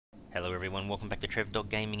Hello everyone, welcome back to Trev Dog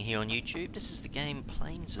Gaming here on YouTube. This is the game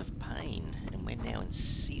Planes of Pain, and we're now in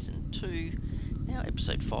Season 2, now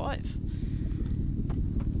Episode 5.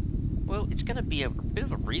 Well, it's going to be a bit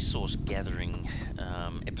of a resource gathering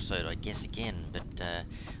episode, I guess, again, but I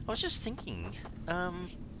was just thinking, I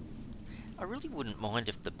really wouldn't mind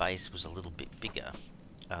if the base was a little bit bigger.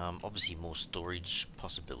 Obviously more storage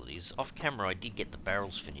possibilities. Off camera I did get the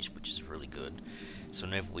barrels finished, which is really good, so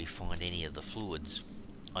whenever we find any of the fluids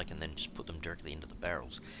I can then just put them directly into the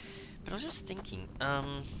barrels. But I was just thinking,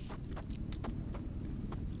 I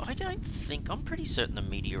don't think, I'm pretty certain the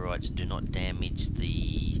meteorites do not damage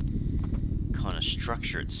the kind of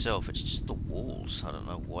structure itself, it's just the walls. I don't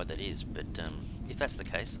know why that is, but if that's the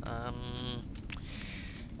case, I'm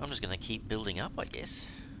just going to keep building up, I guess.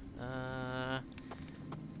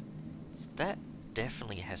 That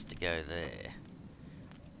definitely has to go there,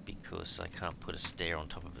 because I can't put a stair on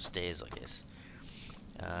top of a stairs, I guess.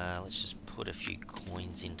 Let's just put a few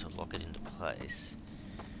coins in to lock it into place.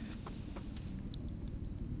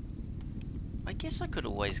 I guess I could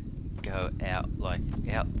always go out, like,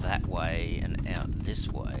 out that way and out this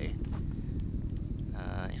way.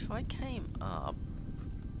 If I came up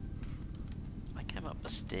the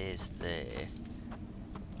stairs there,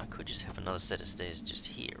 I could just have another set of stairs just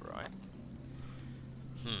here, right?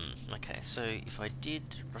 Okay, so if I did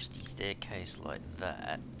rusty staircase like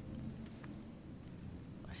that,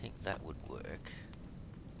 I think that would work.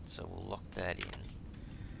 So we'll lock that in.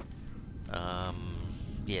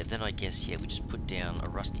 Yeah, then I guess, yeah, we just put down a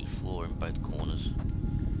rusty floor in both corners.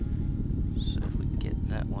 So if we get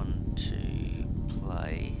that one to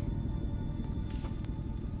play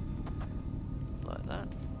like that.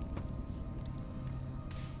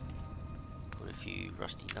 Put a few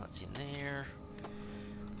rusty nuts in there.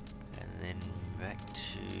 And then back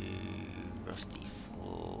to rusty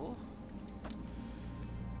floor.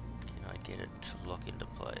 Can I get it to lock into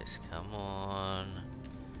place? Come on.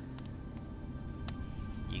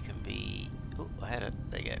 You can be... Oh, I had it.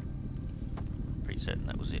 There you go. Pretty certain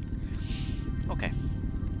that was it. Okay.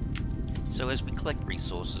 So as we collect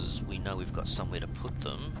resources, we know we've got somewhere to put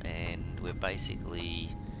them, and we're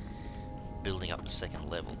basically building up the second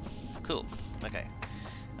level. Cool. Okay.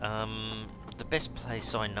 The best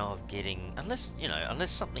place I know of getting, unless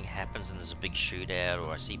something happens and there's a big shootout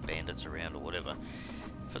or I see bandits around or whatever,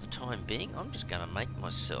 for the time being I'm just going to make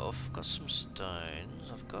myself, I've got some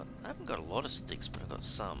stones, I haven't got a lot of sticks, but I've got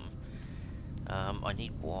some. I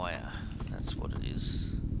need wire, that's what it is.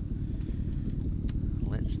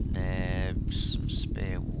 Let's nab some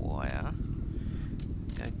spare wire,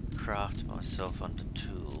 go craft myself under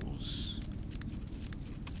tools.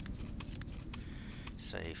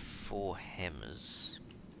 Say 4 hammers.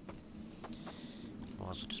 Might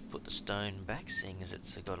as well just put the stone back, seeing as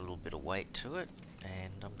it's got a little bit of weight to it.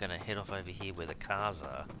 And I'm going to head off over here where the cars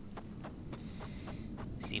are.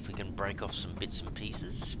 See if we can break off some bits and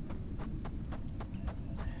pieces.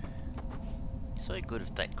 So good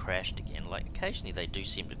if that crashed again. Like, occasionally they do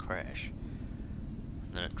seem to crash.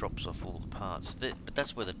 And then it drops off all the parts. But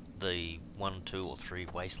that's where the 1, 2 or 3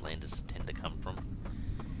 wastelanders tend to come from.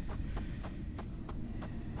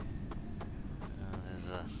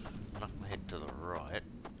 Knucklehead to the right.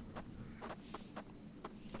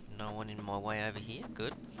 No one in my way over here.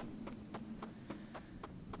 Good.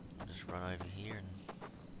 I'll just run over here and...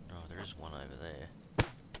 Oh, there is one over there.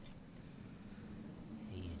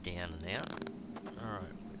 He's down and out.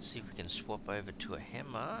 Alright, let's see if we can swap over to a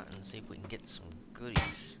hammer and see if we can get some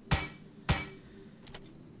goodies.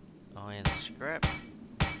 Iron scrap.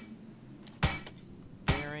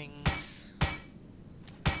 Bearings.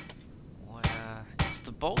 Wire. It's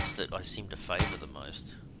the bolts that I seem to favour the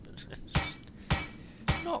most. But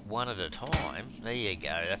it's not one at a time. There you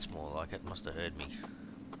go, that's more like it. Must have heard me.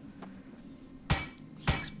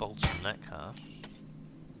 6 bolts from that car.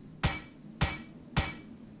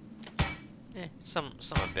 Yeah, some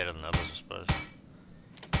are better than others, I suppose.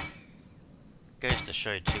 Goes to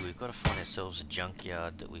show too, we've got to find ourselves a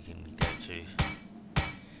junkyard that we can go to.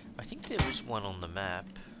 I think there is one on the map.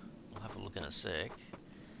 We'll have a look in a sec.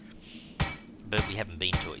 But we haven't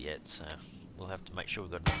been to it yet, so we'll have to make sure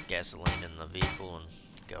we've got enough gasoline in the vehicle and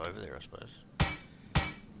go over there, I suppose.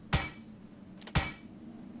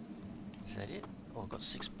 Is that it? Oh, I've got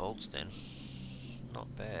 6 bolts then. Not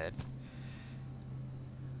bad.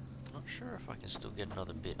 Not sure if I can still get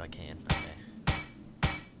another bit. I can. Okay.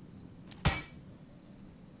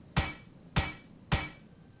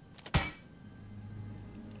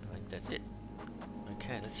 I think that's it.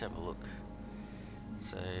 Okay, let's have a look.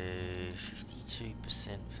 So 52%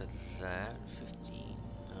 for that,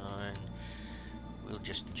 59. We'll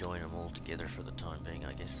just join them all together for the time being,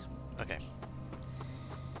 I guess. Okay.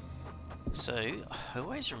 So, I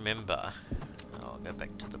always remember... I'll go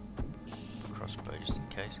back to the crossbow just in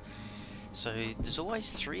case. So, there's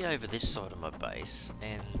always 3 over this side of my base,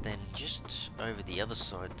 and then just over the other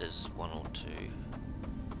side there's 1 or 2.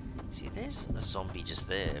 See, there's a zombie just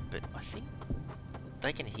there, but I think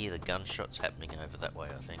they can hear the gunshots happening over that way,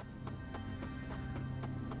 I think.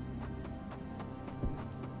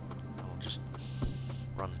 I'll just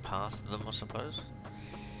run past them, I suppose.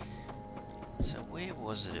 So where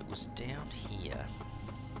was it? It was down here.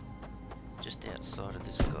 Just outside of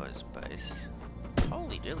this guy's base.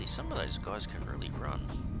 Holy dilly, some of those guys can really run.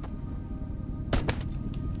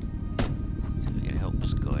 See if we can help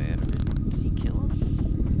this guy out of it. Did he kill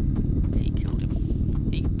him? Yeah, he killed him.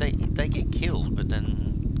 They get killed, but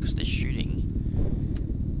then, because they're shooting,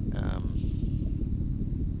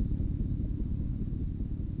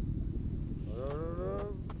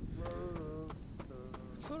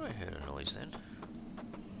 I thought I heard a noise then.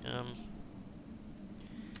 Oh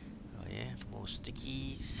yeah, more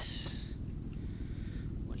stickies.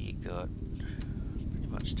 What do you got? Pretty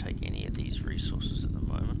much take any of these resources at the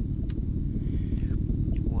moment.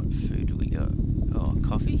 What food do we got? Oh,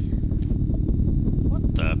 coffee?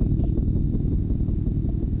 What the?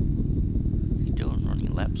 What's he doing?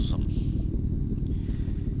 Running laps or something?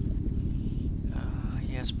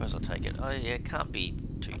 Yeah, I suppose I'll take it. Oh yeah, it can't be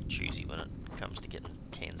too choosy when it comes to getting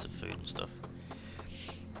cans of food and stuff.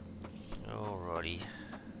 Alrighty.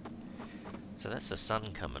 So that's the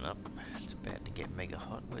sun coming up. It's about to get mega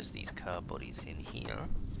hot. Where's these car bodies in here?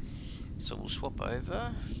 So we'll swap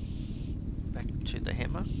over back to the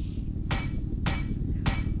hammer.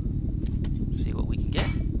 See what we can get.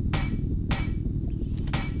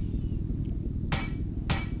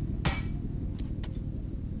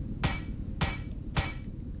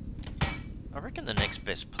 I reckon the next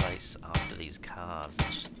best place after these cars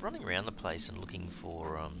is just running around the place and looking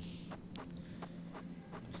for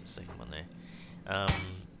where's the second one there?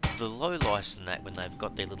 The low lifes and that, when they've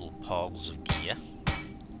got their little piles of gear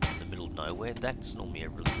in the middle of nowhere, that's normally a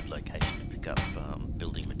really good location to pick up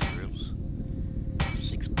building materials.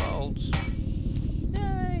 6 bolts.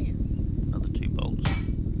 Yay! Another 2 bolts.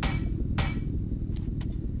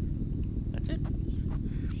 That's it.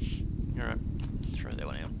 Alright, throw that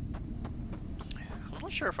one out. I'm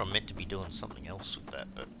not sure if I'm meant to be doing something else with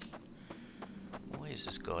that, but where's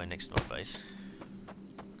this guy next to my base?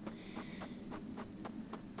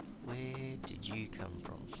 Where did you come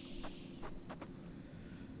from?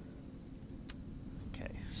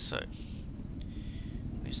 Okay, so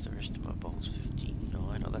where's the rest of my bolts?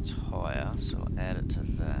 59. Oh, that's higher, so I'll add it to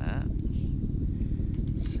that.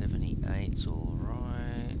 78's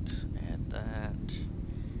alright. Add that.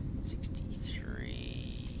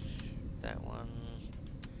 63. That one.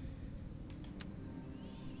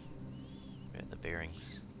 Where are the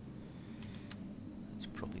bearings? That's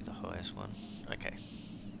probably the highest one. Okay.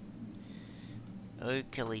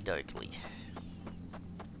 Oakley dokley.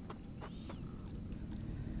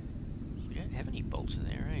 We don't have any bolts in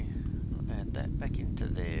there, eh? I'll add that back into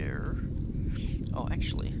there. Oh,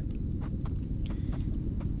 actually.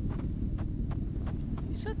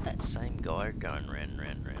 Is that same guy going round and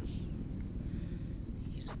round and round?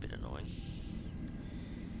 He's a bit annoying.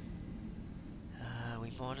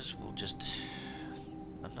 We might as well just...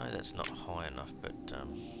 I know that's not high enough, but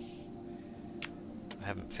I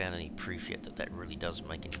haven't found any proof yet that that really does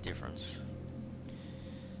make any difference.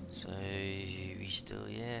 So we still,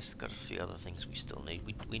 yes, got a few other things we still need.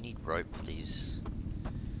 We need rope for these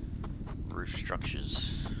roof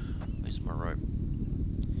structures. Where's my rope?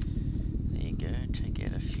 There you go. Take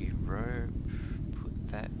out a few rope. Put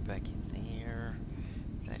that back in there.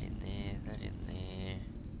 That in there. That in there.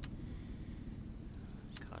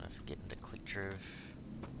 Kind of getting the click through.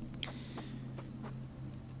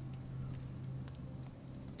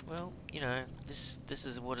 Well, you know, this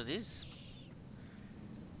is what it is.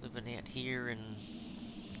 Living out here in,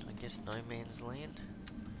 I guess, no man's land.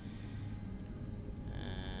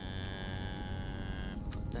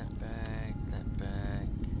 Put that back, that back.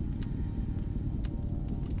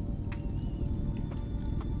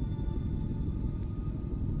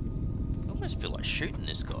 I almost feel like shooting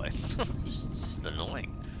this guy. It's just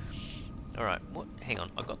annoying. Alright, what? Hang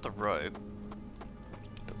on, I got the rope.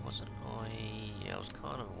 But wasn't I... Yeah, I was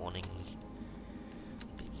kind of wanting a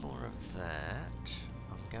bit more of that.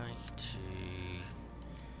 I'm going to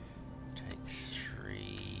take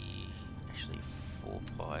 3, actually 4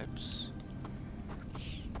 pipes.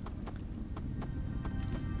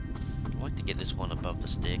 I'd like to get this one above the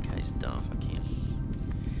staircase done if I can.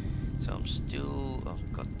 So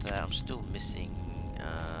I've got that, I'm still missing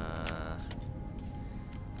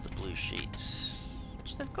the blue sheets,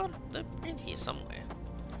 which they're in here somewhere.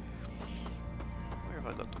 Where have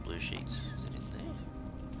I got the blue sheets? Is it in there?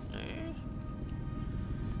 No.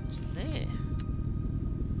 It's in there.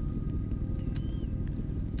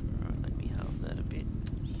 Alright, let me halve that a bit.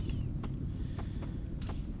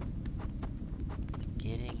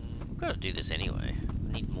 We've got to do this anyway.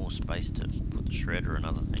 We need more space to put the shredder and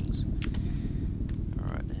other things.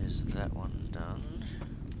 Alright, there's that one done.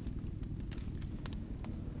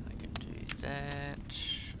 I can do that.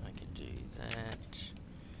 I can do that.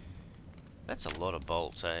 That's a lot of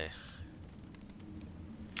bolts, eh?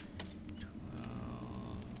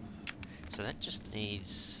 12. So that just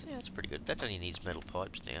needs... yeah, that's pretty good. That only needs metal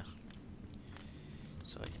pipes now.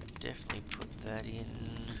 So I can definitely put that in.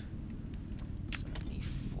 It's only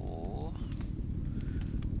 4.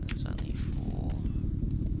 That's only 4.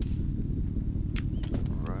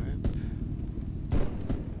 Rope.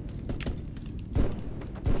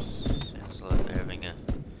 Sounds like they're having a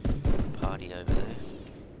party over there.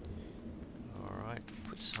 Alright,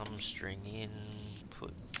 put some string in,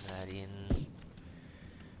 put that in.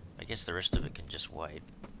 I guess the rest of it can just wait.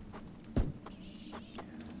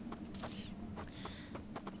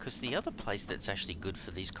 Because the other place that's actually good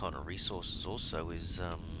for these kind of resources also is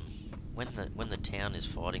when the town is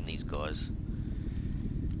fighting these guys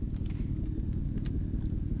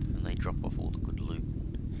and they drop off all the good loot.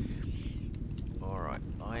 Alright,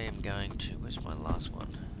 I am going to... where's my last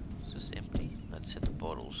one? Is this empty? Let's hit the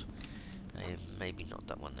bottles. Maybe not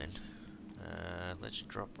that one then. Let's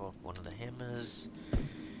drop off one of the hammers.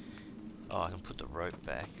 Oh, I can put the rope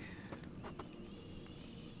back.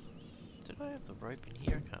 Did I have the rope in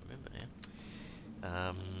here? I can't remember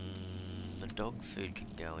now. The dog food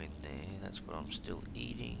can go in there. That's what I'm still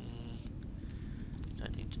eating.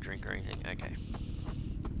 Don't need to drink or anything. Okay.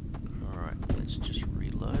 Alright, let's just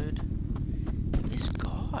reload. This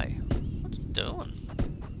guy, what's he doing?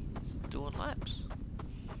 He's doing laps.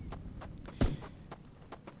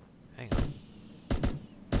 Hang on.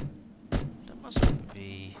 That must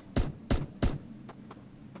be...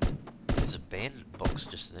 there's a bandit box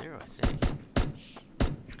just there, I think.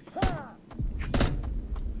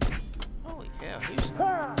 Holy cow, who's...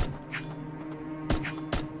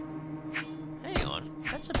 hang on,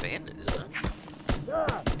 that's a bandit, isn't it?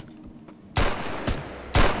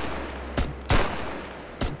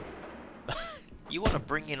 You want to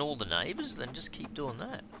bring in all the neighbours? Then just keep doing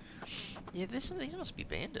that. Yeah, these must be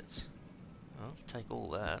bandits. I'll take all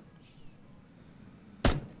that.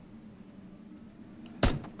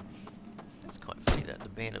 That's quite funny that the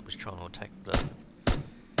bandit was trying to attack the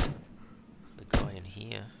guy in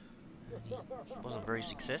here. And he wasn't very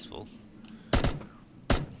successful.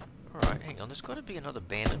 Alright, hang on, there's got to be another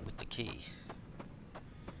bandit with the key.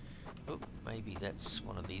 Oh, maybe that's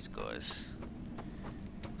one of these guys.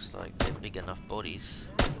 Looks like they're big enough bodies.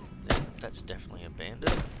 That's definitely a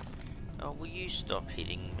bandit. Oh, will you stop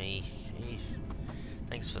hitting me? Jeez.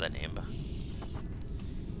 Thanks for that, Amber.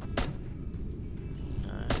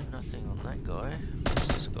 No, nothing on that guy. What's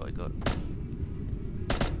this guy got?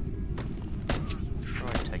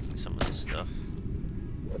 Try taking some of this stuff.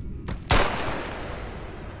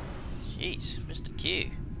 Jeez, Mr.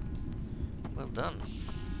 Q. Well done.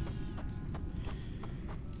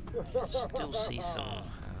 Still see some... oh,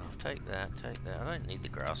 take that, take that. I don't need the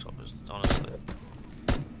grasshoppers, honestly.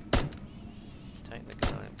 Take the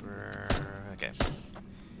caliber... okay.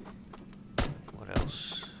 What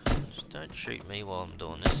else? Just don't shoot me while I'm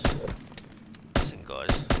doing this. Listen,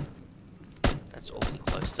 guys. That's awfully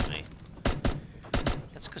close to me.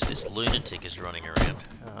 That's because this lunatic is running around.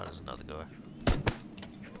 Oh, there's another guy.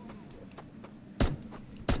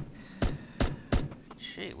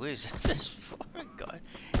 Gee whiz, this fucking guy.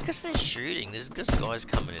 Because they're shooting, there's just guys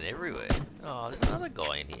coming in everywhere. Oh, there's another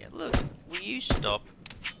guy in here. Look, will you stop?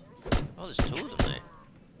 Oh, there's two of them there.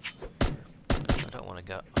 I don't want to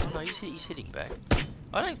go. Oh no, he's hitting back.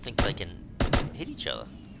 I don't think they can hit each other.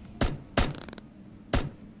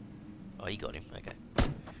 Oh, you got him. Okay.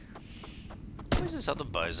 Where's this other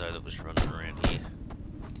bozo that was running around here?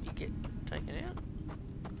 Did he get taken out?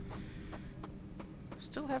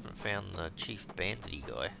 Still haven't found the chief bandity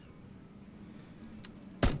guy.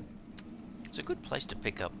 It's a good place to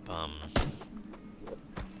pick up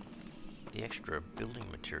the extra building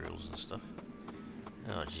materials and stuff.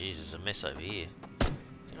 Oh jeez, there's a mess over here.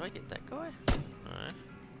 Did I get that guy? No.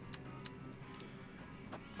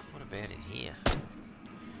 What about in here?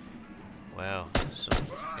 Wow, some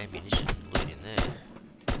ammunition and loot in there.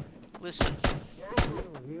 Listen.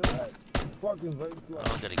 Oh,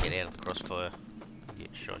 I've got to get out of the crossfire.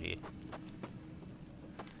 Get shot here.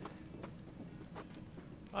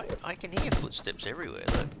 I can hear footsteps everywhere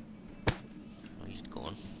though. Oh, he's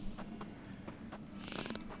gone.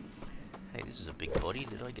 Hey, this is a big body.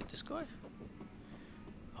 Did I get this guy?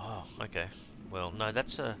 Oh, okay. Well, no,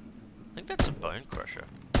 that's a... I think that's a bone crusher.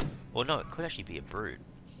 Or no, it could actually be a brute.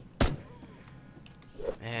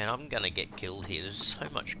 Man, I'm gonna get killed here. There's so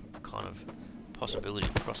much kind of possibility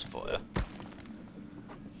of crossfire.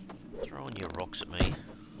 Throwing your rocks at me.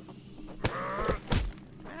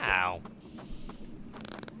 Ow!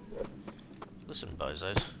 Listen,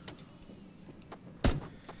 bozos.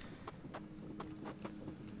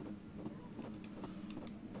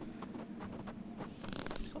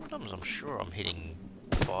 Sometimes I'm sure I'm hitting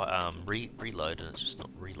reload and it's just not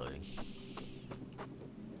reloading.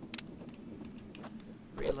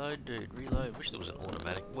 Reload, dude, reload. Wish there was an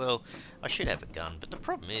automatic. Well, I should have a gun, but the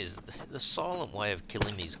problem is the silent way of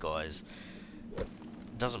killing these guys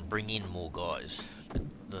doesn't bring in more guys.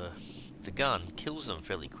 The gun kills them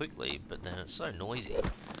fairly quickly, but then it's so noisy.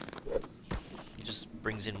 It just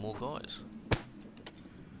brings in more guys.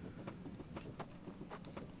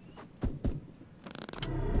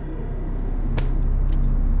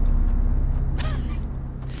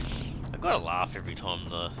 I gotta laugh every time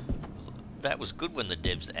that was good when the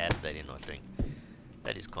devs added that in, I think.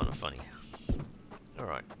 That is kind of funny.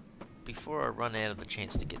 Alright. Before I run out of the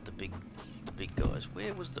chance to get the big guys.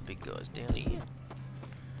 Where was the big guys? Down here?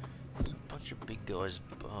 There's a bunch of big guys.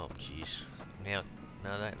 Oh, jeez. Now,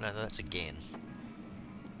 no, that's again.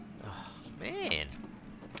 Oh, man.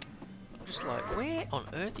 I'm just like, where on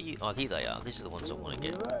earth are you? Oh, here they are. These are the ones I want to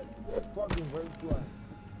get.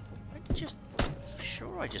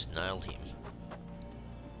 I just nailed him.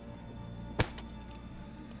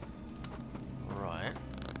 Right.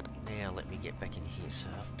 Now let me get back in here. So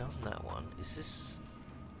I've done that one. Is this...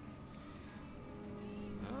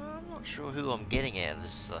 I'm not sure who I'm getting out of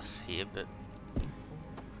this stuff here, but...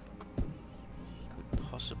 could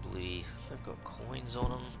possibly... They've got coins on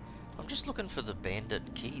them. I'm just looking for the bandit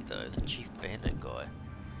key, though. The chief bandit guy.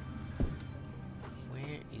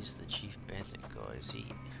 Where is the chief bandit guy? Is he...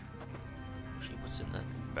 Actually, what's in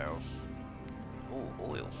that barrel? Oh,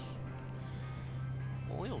 oil.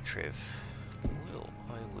 Oil, Trev. Oil.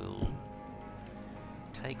 I will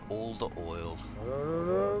take all the oil.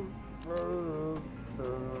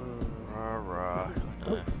 Rah, rah. I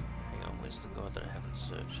know. Hang on, where's the guy that I haven't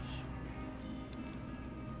searched?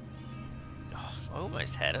 Oh, I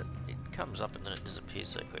almost had it. It comes up and then it disappears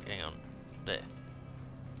so quick. Hang on. There.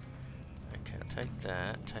 Okay, I'll take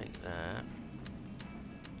that, take that.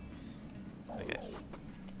 Okay.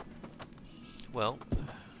 Well,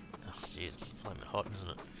 oh jeez, flaming hot, isn't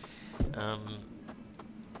it?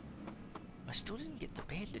 I still didn't get the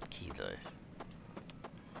bandit key though.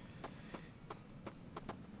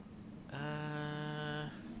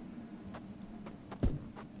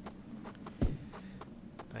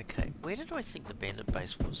 Okay, where did I think the bandit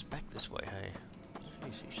base was? Back this way, hey?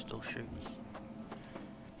 Jeez, he's still shooting.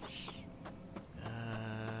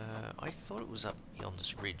 I thought it was up on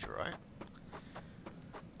this ridge, right?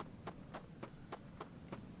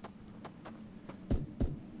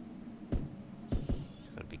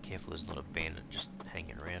 Gotta be careful there's not a bandit just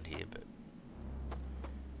hanging around here, but...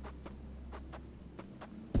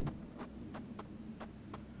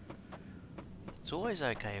 It's always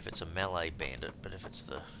okay if it's a melee bandit, but if it's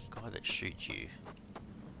the guy that shoots you...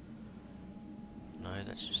 No,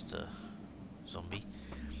 that's just a zombie.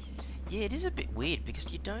 Yeah, it is a bit weird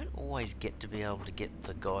because you don't always get to be able to get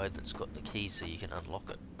the guy that's got the key so you can unlock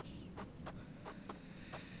it.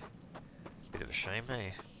 Bit of a shame,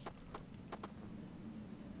 eh?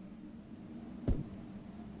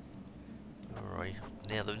 Alrighty,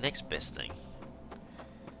 now the next best thing.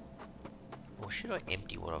 Or should I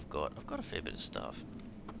empty what I've got? I've got a fair bit of stuff.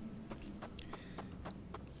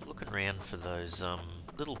 Looking around for those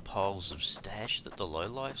little piles of stash that the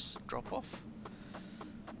lowlifes drop off.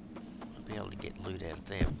 Be able to get loot out of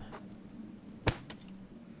them.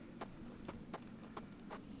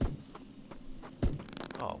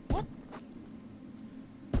 Oh, what?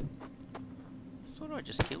 I thought I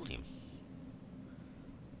just killed him.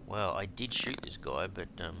 Well, I did shoot this guy, but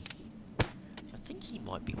I think he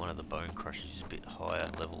might be one of the bone crushers. He's a bit higher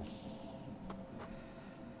level.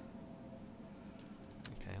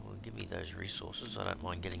 Okay, well, give me those resources. I don't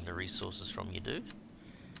mind getting the resources from you, dude.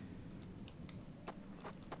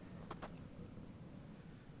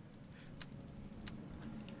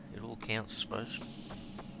 Counts, I suppose.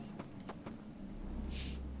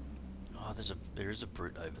 Oh, there is a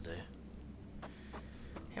brute over there.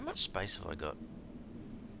 How much space have I got?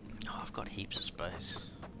 Oh, I've got heaps of space.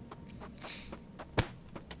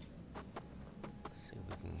 See if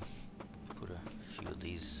we can put a few of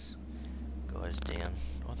these guys down.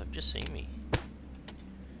 Oh, they've just seen me.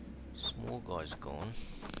 Small guy's gone.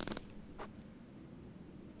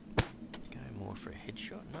 Go more for a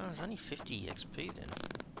headshot. No, it's only 50 XP then.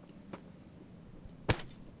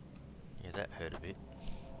 Yeah, that hurt a bit.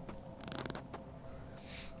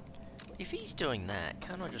 If he's doing that,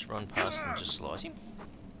 can't I just run past and just slice him?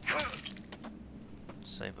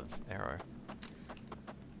 Save an arrow.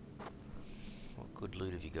 What good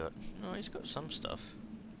loot have you got? Oh, he's got some stuff.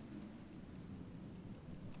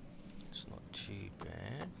 It's not too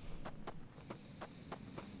bad.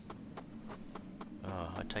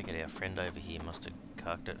 Oh, I take it our friend over here must have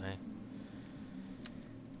carked it, eh?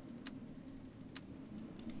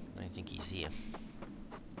 I don't think he's here.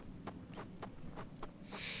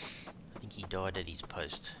 I think he died at his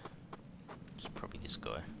post. It's probably this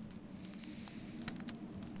guy.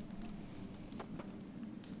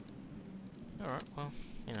 Alright, well,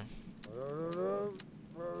 you know.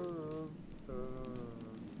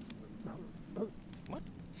 What?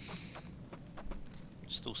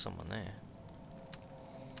 There's still someone there.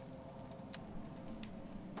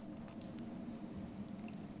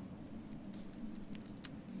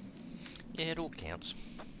 Yeah, it all counts.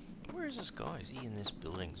 Where is this guy? Is he in this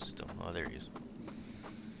building still? Oh, there he is.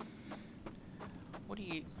 What do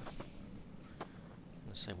you... I'm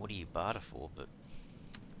gonna say, what do you barter for, but...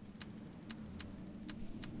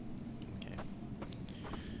 Okay.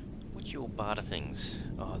 What's your barter things?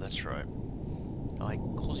 Oh, that's right. Oh, he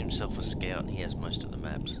calls himself a scout and he has most of the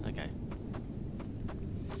maps. Okay.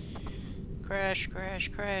 Crash, crash,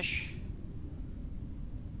 crash.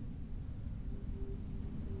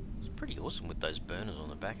 Pretty awesome with those burners on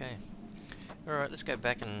the back, eh? Alright, let's go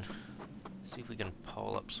back and see if we can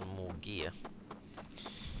pile up some more gear.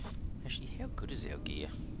 Actually, how good is our gear?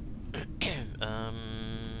 Have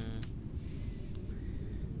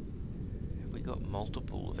we got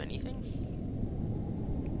multiple of anything?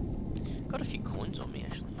 Got a few coins on me,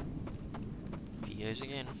 actually. Here goes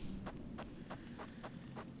again.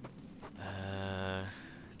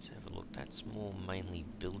 Let's have a look. That's more mainly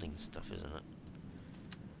building stuff, isn't it?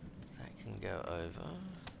 Can go over.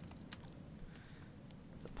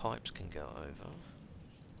 The pipes can go over.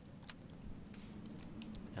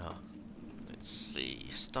 Ah, let's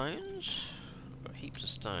see. Stones. Got heaps of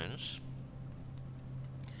stones.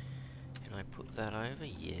 Can I put that over?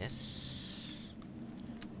 Yes.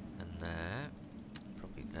 And that.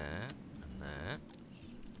 Probably that. And that.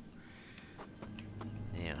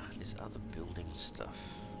 Now, this other building stuff.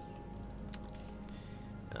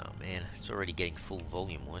 Oh man, it's already getting full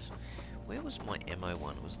volume wise. Where was my ammo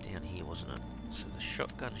one? It was down here, wasn't it? So the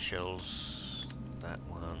shotgun shells, that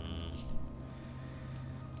one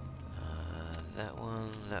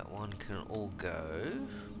can all go.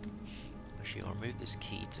 Actually, I'll remove this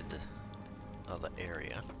key to the other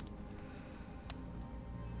area.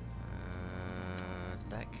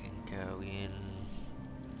 That can go in.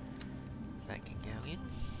 That can go in.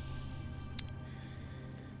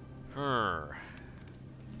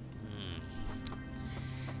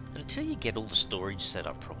 Until you get all the storage set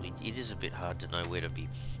up properly, it is a bit hard to know where to be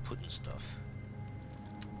putting stuff.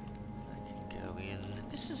 That can go in.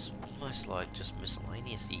 This is almost like just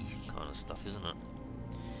miscellaneous-y kind of stuff, isn't it?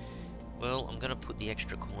 Well, I'm going to put the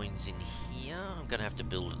extra coins in here. I'm going to have to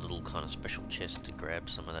build a little kind of special chest to grab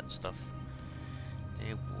some of that stuff.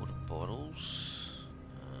 There, water bottles.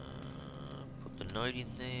 Put the note in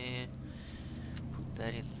there. Put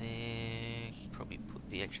that in there. Probably put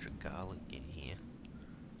the extra garlic in here.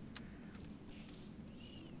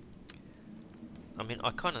 I mean,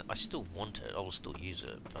 I still want it, I'll still use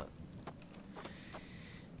it, but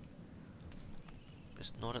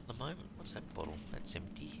it's not at the moment. What's that bottle? That's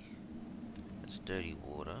empty. That's dirty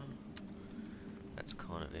water. That's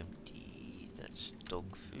kind of empty. That's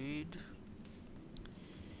dog food.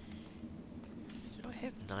 Did I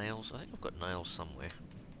have nails? I think I've got nails somewhere.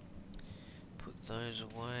 Put those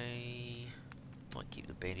away. Might keep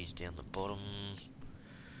the bandage down the bottom.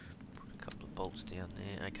 Couple of bolts down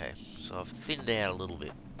there. Okay, so I've thinned out a little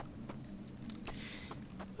bit.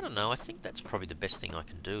 I don't know, I think that's probably the best thing I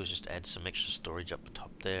can do is just add some extra storage up the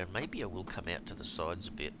top there. Maybe I will come out to the sides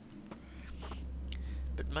a bit.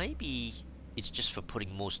 But maybe it's just for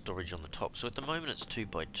putting more storage on the top. So at the moment it's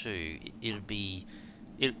 2x2.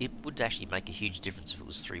 It would actually make a huge difference if it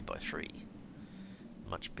was 3x3.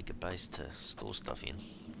 Much bigger base to store stuff in.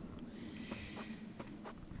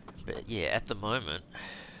 But yeah, at the moment,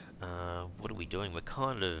 what are we doing? We're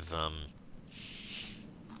kind of,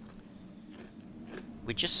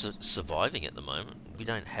 we're just surviving at the moment. We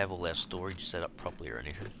don't have all our storage set up properly or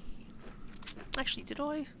anything. Actually, did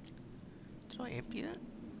I empty that?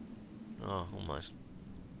 Oh, almost.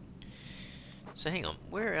 So hang on,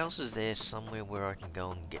 where else is there somewhere where I can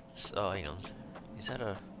go and get... Oh, hang on. Is that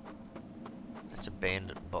a... That's a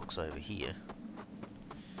bandit box over here.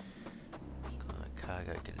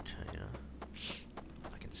 Cargo container.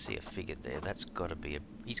 I can see a figure there. That's got to be a...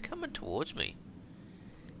 He's coming towards me.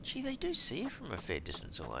 Gee, they do see it from a fair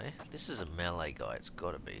distance away. This is a melee guy. It's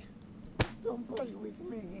got to be. Don't play with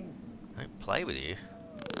me. Don't play with you.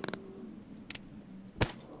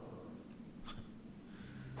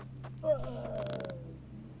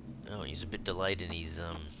 Oh, he's a bit delayed in his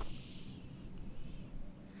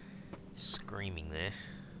screaming there.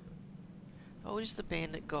 Oh, it is the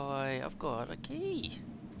bandit guy. I've got a key.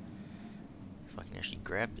 If I can actually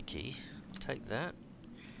grab the key, I'll take that.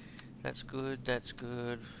 That's good, that's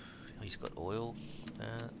good. Oh, he's got oil.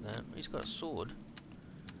 That. He's got a sword.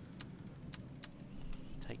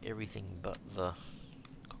 Take everything but the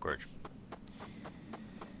cockroach.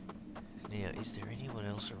 Now, is there anyone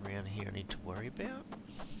else around here I need to worry about?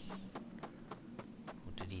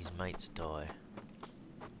 Or did his mates die?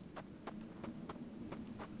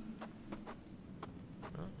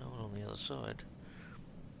 Oh, no one on the other side.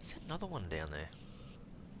 Is that another one down there?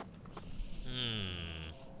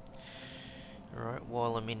 Alright,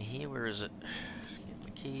 while I'm in here, where is it? Get my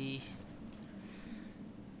key.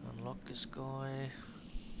 Unlock this guy.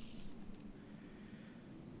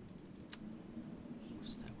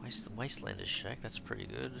 What's that? The Wasteland is shack, that's pretty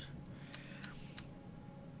good.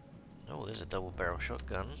 Oh, there's a double barrel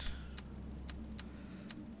shotgun.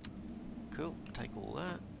 Cool, take all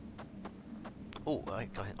that. Oh,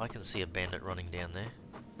 I can see a bandit running down there.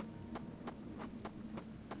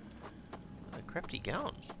 Where the crap's he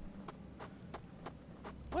going?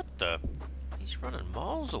 What the? He's running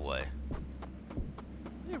miles away.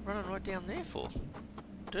 What are you running right down there for?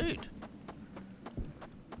 Dude.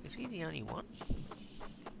 Is he the only one?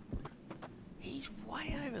 He's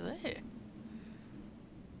way over there.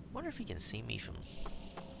 Wonder if he can see me from...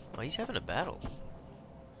 Oh, he's having a battle.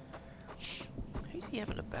 Who's he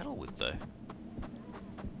having a battle with, though?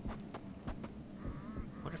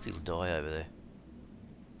 Wonder if he'll die over there.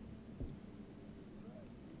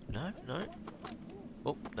 No, no.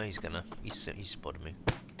 Oh, no, he's gonna. He's spotted me.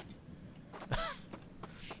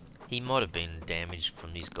 He might have been damaged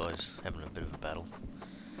from these guys having a bit of a battle.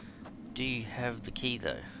 Do you have the key,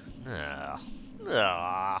 though? Ah.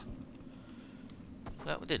 Ah.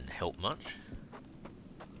 That didn't help much.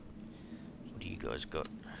 What do you guys got?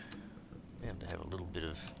 Bound to have a little bit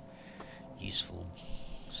of useful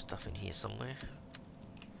stuff in here somewhere.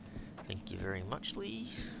 Thank you very much,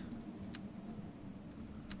 Lee.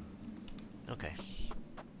 Okay.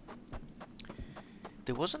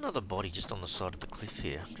 There was another body just on the side of the cliff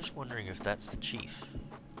here. I'm just wondering if that's the chief.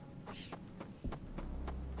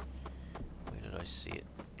 Where did I see it?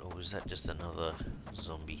 Or was that just another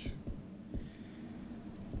zombie? I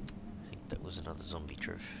think that was another zombie,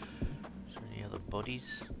 Trev. Is there any other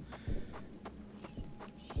bodies?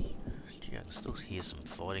 Gee, I can still hear some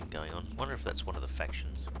fighting going on. Wonder if that's one of the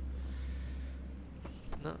factions.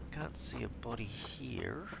 No, can't see a body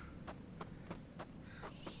here.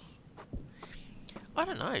 I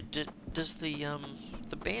don't know. Does the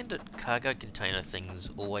bandit cargo container things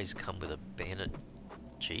always come with a bandit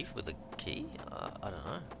chief with a key? I don't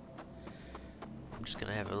know. I'm just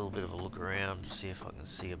gonna have a little bit of a look around to see if I can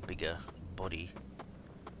see a bigger body.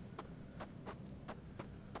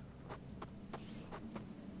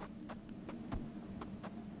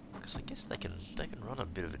 Because I guess they can run a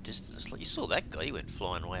bit of a distance. Like you saw that guy, he went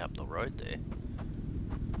flying way up the road there.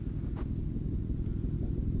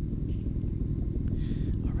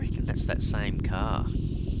 That's that same car.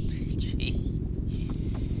 Gee.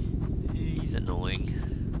 He's annoying.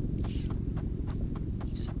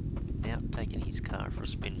 He's just out taking his car for a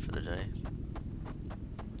spin for the day.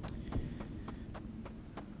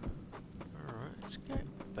 Alright, let's go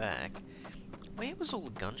back. Where was all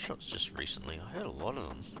the gunshots just recently? I heard a lot of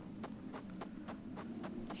them.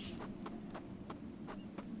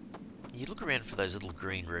 You look around for those little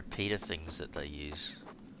green repeater things that they use.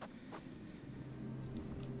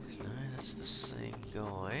 It's the same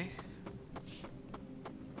guy.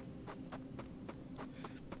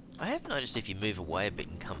 I have noticed if you move away a bit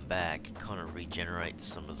and come back, it kind of regenerates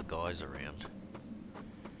some of the guys around.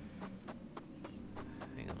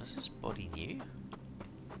 Hang on, is this body new?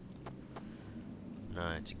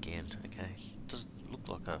 No, it's again. Okay, it doesn't look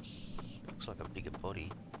like a. Looks like a bigger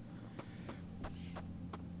body.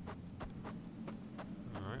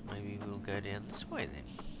 All right, maybe we'll go down this way then.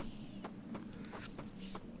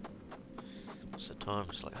 What's the time?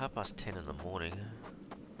 It's like 10:30 in the morning.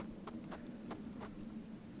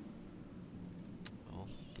 Oh,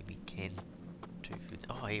 give me 10, 250.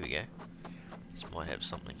 Oh, here we go. have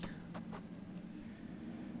something.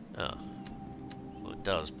 Oh. Well, it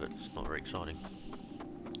does, but it's not very exciting.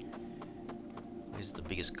 Where's the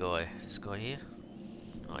biggest guy? This guy here?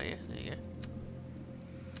 Oh yeah, there you go.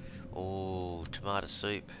 Oh, tomato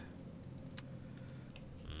soup.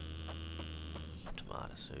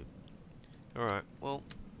 Tomato soup. Alright, well,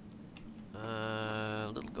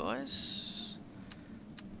 little guys.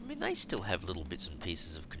 I mean, they still have little bits and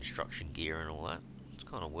pieces of construction gear and all that. It's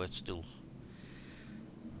kind of worth still.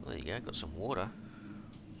 Well, there you go, got some water.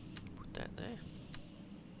 Put that there.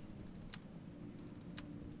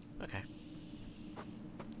 Okay.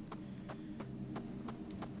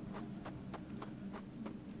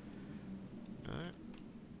 Alright.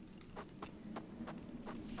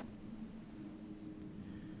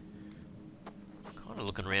 Kind of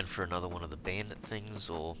looking around for another one of the bandit things,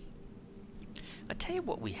 or... I tell you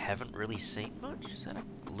what, we haven't really seen much. Is that a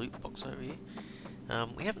loot box over here?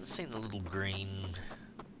 We haven't seen the little green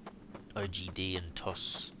OGD and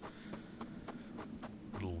TOS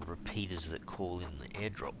little repeaters that call in the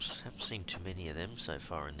airdrops. Haven't seen too many of them so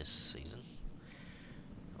far in this season.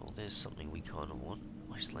 Oh, there's something we kind of want.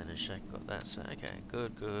 Wasteland and Shake got that, so okay,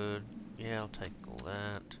 good, good. Yeah, I'll take all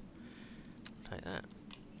that. I'll take that.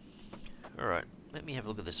 Alright, let me have a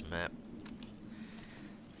look at this map.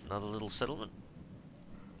 It's another little settlement.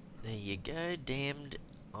 There you go, Damned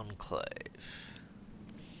Enclave.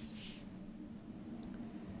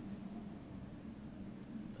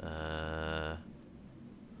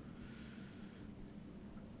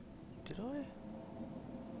 Did I?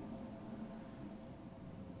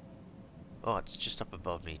 Oh, it's just up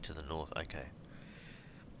above me to the north. Okay.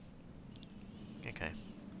 Okay.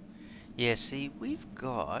 Yeah, see, we've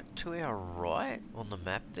got, to our right on the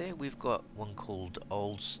map there, we've got one called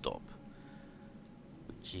Old Stop.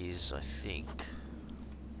 Which is, I think...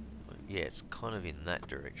 Yeah, it's kind of in that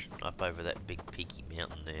direction, up over that big peaky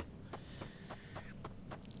mountain there.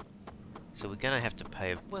 So we're going to have to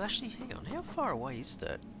pay... Well, actually, hang on, how far away is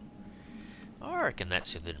that? I reckon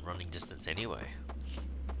that's within running distance anyway.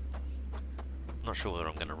 Not sure whether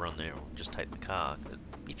I'm going to run there or just take the car. But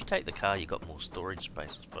if you take the car, you've got more storage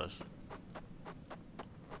space, I suppose.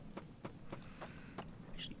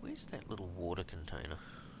 Actually, where's that little water container?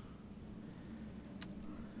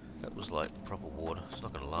 That was like proper water. It's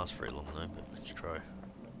not going to last very long though, but let's try.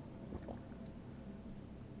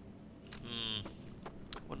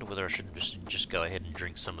 Wonder whether I should just go ahead and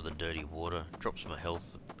drink some of the dirty water. Drops my health,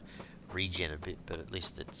 regen a bit, but at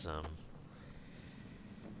least it's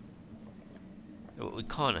it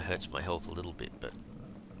kind of hurts my health a little bit, but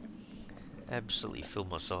absolutely fill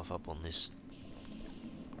myself up on this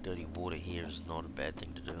dirty water here is not a bad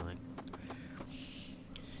thing to do, I think.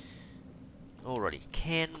 Alrighty,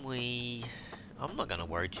 can we... I'm not going to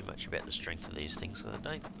worry too much about the strength of these things,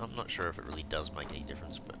 I'm not sure if it really does make any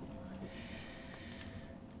difference, but...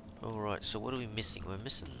 Alright, so what are we missing? We're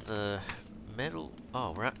missing the metal...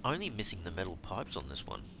 Oh, we're only missing the metal pipes on this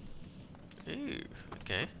one. Ooh,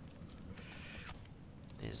 okay.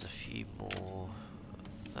 There's a few more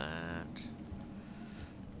of that.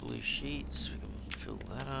 Blue sheets, we can fill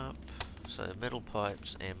that up. So metal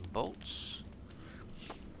pipes and bolts.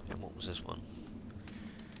 And what was this one?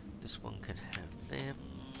 This one can have them.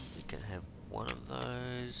 We can have one of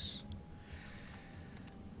those.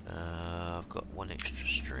 I've got one extra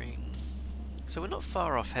string. So we're not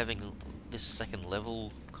far off having this second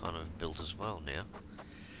level kind of built as well now.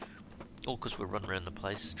 All because we're running around the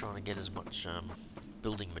place trying to get as much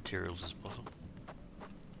building materials as possible.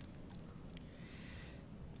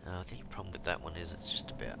 The only problem with that one is it's just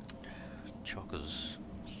about chockers.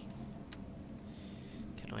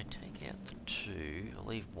 Can I take out the two? I'll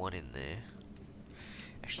leave one in there.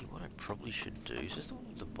 Actually, what I probably should do, is this the one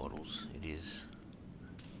with the bottles? It is.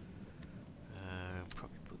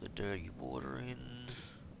 Probably put the dirty water in.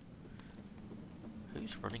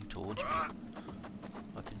 Who's running towards me?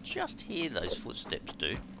 I can just hear those footsteps,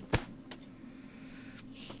 dude.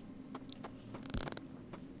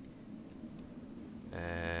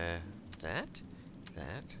 That.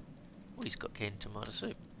 Oh, he's got canned tomato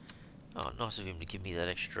soup. Oh, nice of him to give me that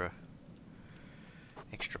extra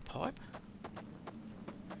pipe.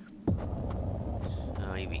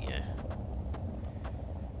 Oh, here we go.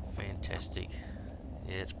 Fantastic.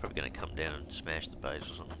 Yeah, it's probably going to come down and smash the base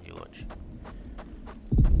or something. You watch.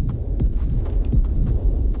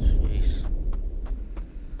 Jeez.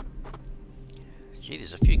 Gee,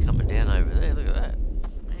 there's a few coming down over there. Look at that.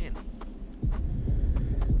 Man.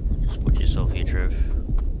 Just watch yourself here, Trev.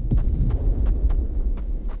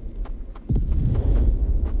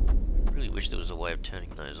 Really wish there was a way of turning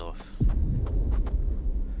those off.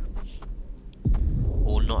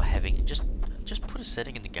 Or not having it. Just put a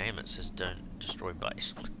setting in the game that says don't destroy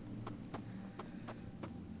base.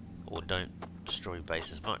 Or don't destroy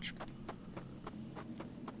base as much.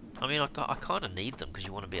 I mean, I kind of need them because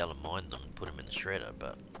you want to be able to mine them and put them in the shredder,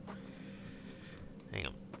 but... Hang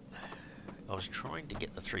on. I was trying to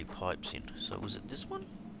get the 3 pipes in. So was it this one?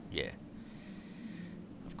 Yeah.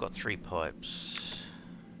 I've got 3 pipes.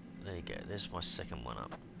 There you go. There's my second one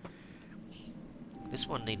up. This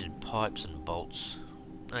one needed pipes and bolts.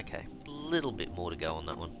 Okay. A little bit more to go on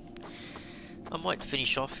that one. I might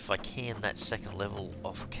finish off, if I can, that second level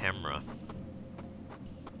off camera.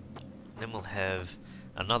 Then we'll have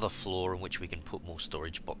another floor in which we can put more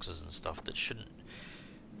storage boxes and stuff that shouldn't...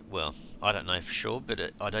 Well, I don't know for sure, but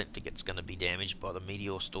I don't think it's going to be damaged by the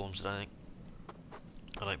meteor storms, I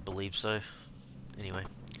don't believe so. Anyway.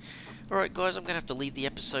 Alright guys, I'm going to have to leave the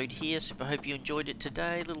episode here, so I hope you enjoyed it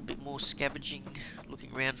today. A little bit more scavenging,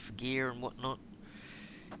 looking around for gear and whatnot.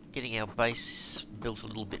 Getting our base built a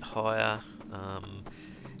little bit higher.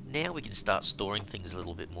 Now we can start storing things a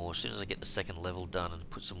little bit more. As soon as I get the second level done and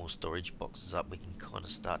put some more storage boxes up, we can kind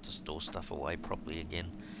of start to store stuff away properly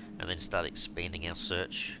again. And then start expanding our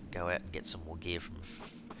search. Go out and get some more gear from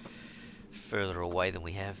further away than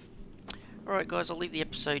we have. Alright guys, I'll leave the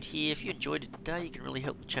episode here. If you enjoyed it today, you can really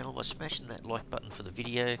help the channel by smashing that like button for the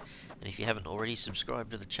video. And if you haven't already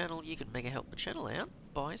subscribed to the channel, you can mega help the channel out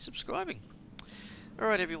by subscribing.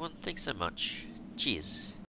 Alright everyone, thanks so much. Cheers.